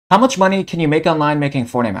How much money can you make online making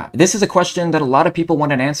Fortnite Maps? This is a question that a lot of people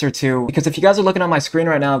want an answer to, because if you guys are looking on my screen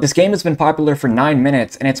right now, this game has been popular for 9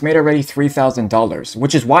 minutes and it's made already $3,000,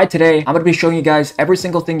 which is why today I'm going to be showing you guys every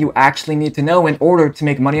single thing you actually need to know in order to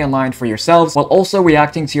make money online for yourselves, while also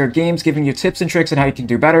reacting to your games, giving you tips and tricks on how you can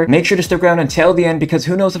do better. Make sure to stick around until the end, because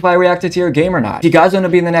who knows if I reacted to your game or not. If you guys want to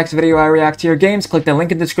be in the next video I react to your games, click the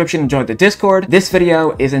link in the description and join the Discord. This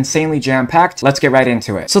video is insanely jam-packed. Let's get right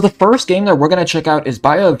into it. So the first game that we're going to check out is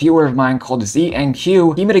by a viewer of mine called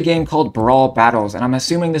ZNQ. He made a game called Brawl Battles, and I'm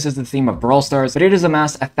assuming this is the theme of Brawl Stars, but it has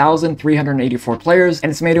amassed 1,384 players and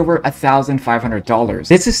it's made over $1,500.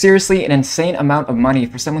 This is seriously an insane amount of money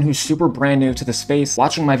for someone who's super brand new to the space,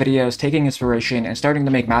 watching my videos, taking inspiration, and starting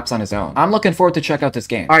to make maps on his own. I'm looking forward to check out this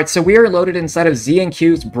game. Alright, so we are loaded inside of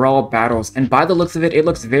ZNQ's Brawl Battles, and by the looks of it, it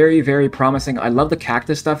looks very, very promising. I love the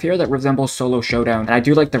cactus stuff here that resembles Solo Showdown, and I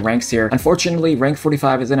do like the ranks here. Unfortunately, rank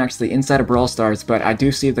 45 isn't actually inside of Brawl Stars, but I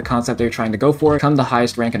do see the concept they're trying to go for. Come the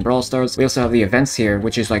highest rank in Brawl Stars. We also have the events here,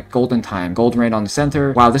 which is like golden time, gold rain on the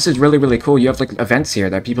center. Wow, this is really, really cool. You have like events here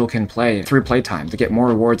that people can play through playtime to get more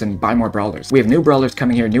rewards and buy more brawlers. We have new brawlers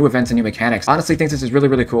coming here, new events and new mechanics. Honestly, think this is really,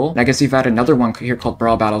 really cool. And I guess you've had another one here called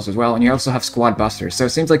Brawl Battles as well, and you also have Squad Busters. So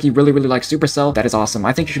it seems like you really, really like Supercell. That is awesome.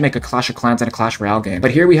 I think you should make a Clash of Clans and a Clash Royale game.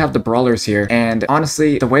 But here we have the brawlers here, and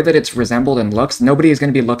honestly, the way that it's resembled and looks, nobody is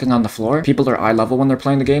going to be looking on the floor. People are eye level when they're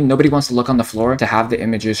playing the game. Nobody wants to look on the floor to have the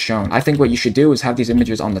images shown. I think what you should do is have these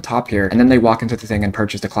images on the top here, and then they walk into the thing and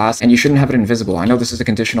purchase the class, and you shouldn't have it invisible. I know this is a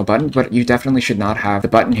conditional button, but you definitely should not have the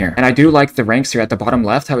button here. And I do like the ranks here at the bottom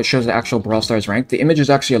left, how it shows the actual Brawl Stars rank. The image is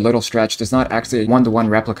actually a little stretched. It's not actually a one-to-one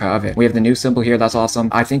replica of it. We have the new symbol here. That's awesome.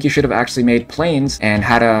 I think you should have actually made planes and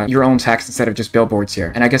had your own text instead of just billboards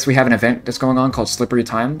here. And I guess we have an event that's going on called Slippery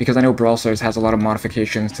Time, because I know Brawl Stars has a lot of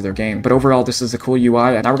modifications to their game. But overall, this is a cool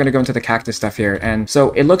UI. And now we're going to go into the cactus stuff here. And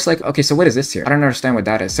so it looks like, okay, so what is this here? I don't understand what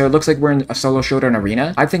that is. So it looks like we're in a Solo Showdown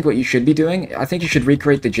arena. I think what you should be doing, I think you should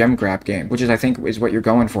recreate the gem grab game, which is, I think, is what you're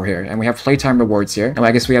going for here. And we have playtime rewards here. And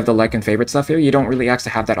I guess we have the like and favorite stuff here. You don't really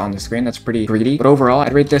actually have that on the screen. That's pretty greedy. But overall,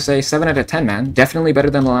 I'd rate this a 7 out of 10, man. Definitely better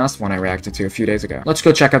than the last one I reacted to a few days ago. Let's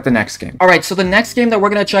go check out the next game. Alright, so the next game that we're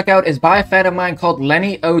going to check out is by a fan of mine called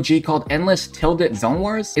Lenny OG, called Endless Tilted Zone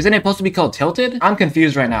Wars. Isn't it supposed to be called Tilted? I'm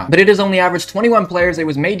confused right now. But it is only average 21 players. It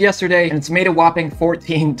was made yesterday, and it's made a whopping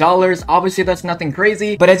 $14. Obviously, that's nothing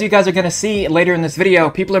crazy. But as you guys are going to see later in this video,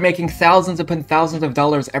 people are making thousands upon thousands of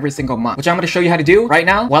dollars every single month, which I'm going to show you how to do right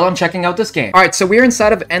now while I'm checking out this game. Alright, so we're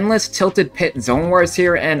inside of Endless Tilted Pit Zone Wars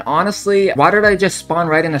here, and honestly, why did I just spawn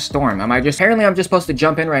right in a storm? Apparently I'm just supposed to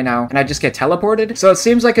jump in right now and I just get teleported? So it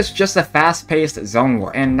seems like it's just a fast-paced zone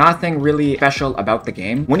war and nothing really special about the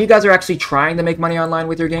game. When you guys are actually trying to make money online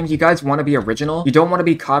with your games, you guys want to be original. You don't want to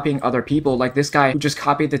be copying other people like this guy who just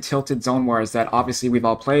copied the Tilted Zone Wars that obviously we've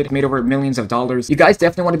all played, made over millions of dollars. You guys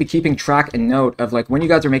definitely want to be keeping track and note of, like, when you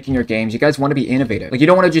guys are making your games, you guys want to be innovative. Like, you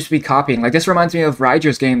don't want to just be copying. Like, this reminds me of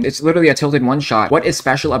Ryger's game. It's literally a tilted one-shot. What is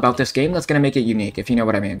special about this game that's going to make it unique, if you know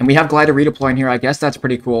what I mean? And we have glider redeploy in here. I guess that's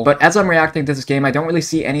pretty cool. But as I'm reacting to this game, I don't really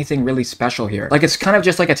see anything really special here. Like, it's kind of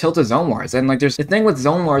just like a Tilted Zone Wars. And like, there's the thing with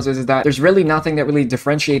Zone Wars is that there's really nothing that really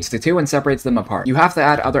differentiates the two and separates them apart. You have to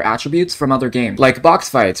add other attributes from other games, like box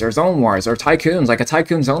fights or Zone Wars or Tycoons, like a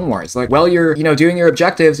Tycoon Zone Wars. Like, while you're, doing your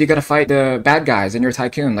objectives, you gotta fight the bad guys in your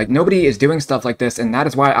Tycoon. Like, nobody is doing stuff like this, and that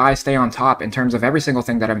is why I stay on top in terms of every single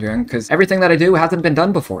thing that I'm doing, because everything that I do hasn't been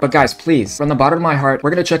done before. But guys, please, from the bottom of my heart, we're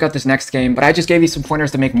gonna check out this next game, but I just gave you some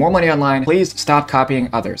pointers to make more money online. Please stop copying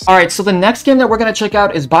others. Alright, so the next game that we're gonna check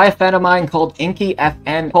out is by a fan of mine called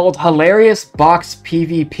UEFN, called Hilarious Box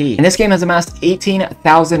PvP. And this game has amassed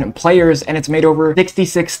 18,000 players, and it's made over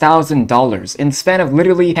 $66,000 in the span of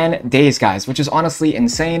literally 10 days, guys, which is honestly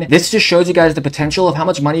insane. This just shows you guys the potential of how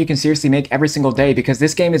much money you can seriously make every single day, because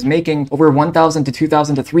this game is making over $1,000 to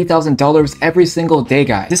 $2,000 to $3,000 every single day,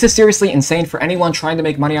 guys. This is seriously insane for anyone trying to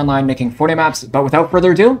make money online making Fortnite maps. But without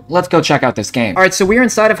further ado, let's go check out this game. Alright, so we're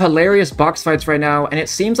inside of Hilarious Box Fights right now, and it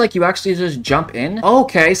seems like you actually just jump in.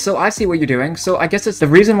 Okay, so I see what you're doing. So I guess it's the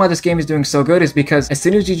reason why this game is doing so good is because as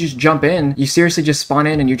soon as you just jump in, you seriously just spawn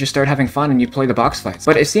in and you just start having fun and you play the box fights.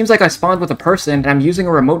 But it seems like I spawned with a person and I'm using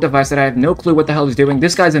a remote device that I have no clue what the hell is doing.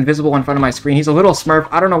 This guy's invisible in front of my screen. He's a little smurf.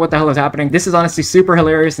 I don't know what the hell is happening. This is honestly super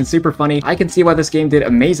hilarious and super funny. I can see why this game did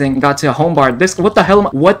amazing. Got to a home bar. What the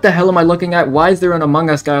hell am I looking at? Why is there an Among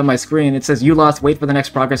Us guy on my screen? It says you lost, wait for the next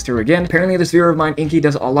progress to begin. Apparently this viewer of mine, Inky,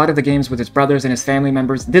 does a lot of the games with his brothers and his family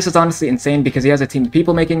members. This is honestly insane because he has a team of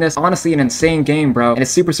people making this. Honestly, an insane game, bro. And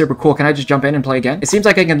it's super, super cool. Can I just jump in and play again? It seems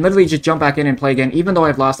like I can literally just jump back in and play again. Even though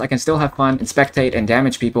I've lost, I can still have fun and spectate and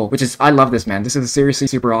damage people, which is, I love this, man. This is seriously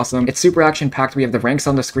super awesome. It's super action packed. We have the ranks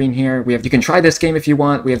on the screen here. You can try this game if you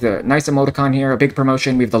want. We have the nice emoticon here. here, a big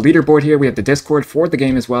promotion. We have the leaderboard here. We have the Discord for the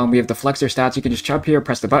game as well. And we have the Flexor stats. You can just jump here,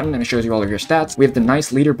 press the button, and it shows you all of your stats. We have the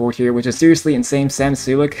nice leaderboard here, which is seriously insane. Sam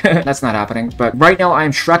Sulik. That's not happening. But right now, I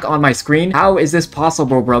am Shrek on my screen. How is this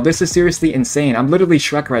possible, bro? This is seriously insane. I'm literally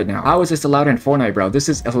Shrek right now. How is this allowed in Fortnite, bro? This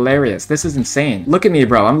is hilarious. This is insane. Look at me,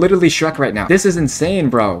 bro. I'm literally Shrek right now. This is insane,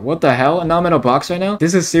 bro. What the hell? And now I'm in a box right now?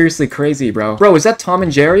 This is seriously crazy, bro. Bro, is that Tom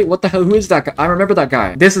and Jerry? What the hell? Who is that guy? I remember that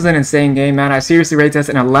guy. This is an insane game, man. I seriously rate this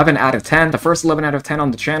an 11 out of 10. The first 11 out of 10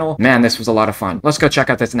 on the channel. Man, this was a lot of fun. Let's go check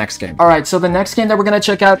out this next game. All right, so the next game that we're gonna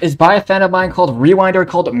check out is by a fan of mine called Rewinder,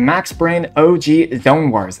 called Max Brain OG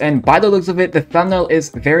Zone Wars. And by the looks of it, the thumbnail is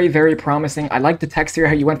very, very promising. I like the text here,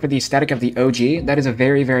 how you went for the aesthetic of the OG. That is a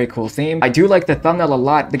very, very cool theme. I do like the thumbnail a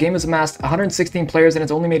lot. The game has amassed 116 players and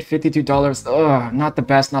it's only made $52. Ugh, not the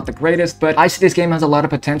best, not the greatest, but I see this game has a lot of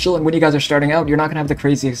potential. And when you guys are starting out, you're not gonna have the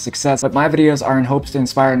craziest success. But my videos are in hopes to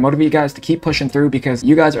inspire and motivate you guys to keep pushing through because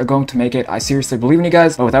you guys are going to make it. I seriously believe in you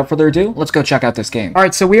guys. But without further ado, let's go check out this game. All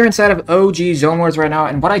right, so we are inside of OG Zone Wars right now.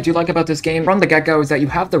 And what I do like about this game from the get-go is that you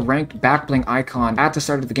have the ranked back bling icon at the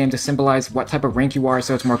start of the game to symbolize what type of rank you are,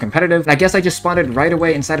 so it's more competitive. And I guess I just spawned right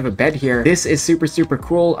away inside of a bed here. This is super, super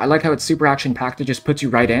cool. I like how it's super action-packed. It just puts you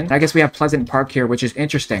right in. And I guess we have Pleasant Park here, which is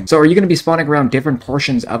interesting. So are you going to be spawning around different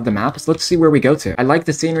portions of the map? So let's see where we go to. I like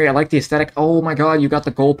the scenery. I like the aesthetic. Oh my god, you got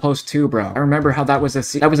the goalpost too, bro. I remember how that was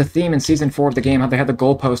a theme in season 4 of the game, how they had the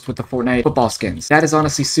goalpost with the Fortnite football skins. That is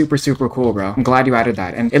honestly super, super cool, bro. I'm glad you added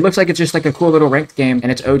that. And it looks like it's just like a cool little ranked game,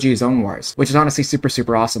 and it's OG Zone Wars, which is honestly super,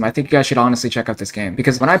 super awesome. I think you guys should honestly check out this game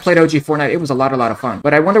because when I played OG Fortnite, it was a lot of fun.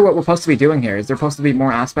 But I wonder what we're supposed to be doing here. Is there supposed to be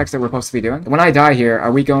more aspects that we're supposed to be doing? When I die here,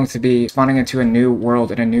 are we going to be spawning into a new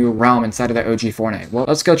world and a new realm inside of the OG Fortnite? Well,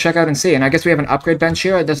 let's go check out and see. And I guess we have an upgrade bench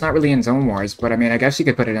here. That's not really in Zone Wars, but I mean, I guess you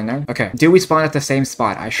could put it in there. Okay. Do we spawn at the same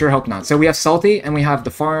spot? I sure hope not. So we have Salty and we have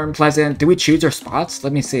the farm, Pleasant. Do we choose our spots?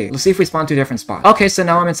 Let me see. Let's see if we spawn two different spots. Okay, so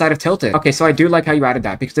now I'm inside of Tilted. Okay, so I do like how you added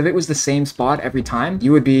that because if it was the same spot every time,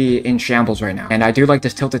 you would be in shambles right now. And I do like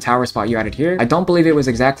this Tilted Tower spot you added here. I don't believe it was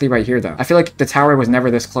exactly right here though. I feel like the tower was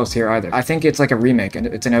never this close here either. I think it's like a remake and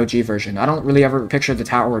it's an OG version. I don't really ever picture the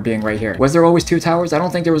tower being right here. Was there always two towers? I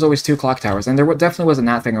don't think there was always two clock towers, and there definitely wasn't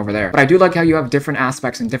that thing over there. But I do like how you have different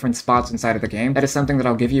aspects and different spots inside of the game. That is something that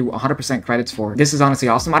I'll give you 100% credits for. This is honestly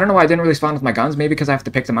awesome. I don't know why I didn't really spawn with my guns, maybe because I have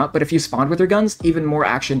to pick them up, but if you spawned with your guns, even more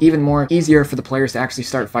action, even more easier for the players to actually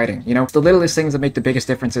start fighting. You know, it's the littlest things that make the biggest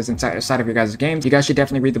differences inside of your guys' games. You guys should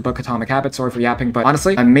definitely read the book Atomic Habits. Sorry for yapping, but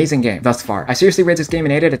honestly, amazing game thus far. I seriously rate this game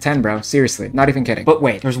an 8 out of 10, bro. Seriously, not even kidding. But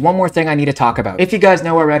wait, there's one more thing I need to talk about. If you guys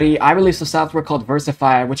know already, I released a software called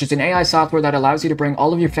Verseify, which is an AI software that allows you to bring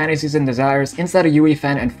all of your fantasies and desires inside of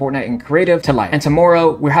UEFN and Fortnite and Creative to life. And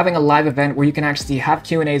tomorrow, we're having a live event where you can actually have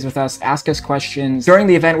Q&As with us, ask us questions. During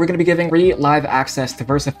the event, we're going to be giving free live access to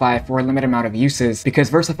Verseify for a limited amount of uses because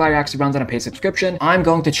Verseify actually runs on a paid subscription. I'm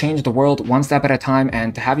going to change the world one step at a time,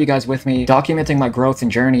 and to have you guys with me documenting my growth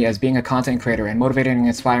and journey as being a content creator and motivating and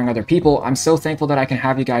inspiring other people, I'm so thankful that I can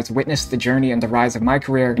have you guys witness the journey and the rise of my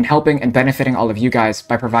career and helping and benefiting all of you guys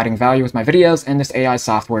by providing value with my videos and this AI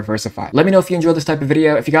software Verseify. Let me know if you enjoyed this type of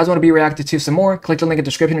video. If you guys want to be reacted to some more, click the link in the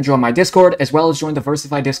description to join my Discord, as well as join the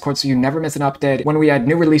Verseify Discord so you never miss an update when we add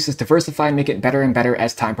new releases to Verseify and make it better and better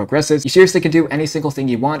as time progresses. You seriously can do any single thing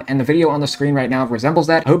you want, and the video on the screen right now resembles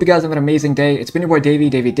that. I hope you guys have an amazing day. It's been your boy Davey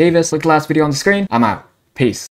Davis. Like the last video on the screen. I'm out. Peace.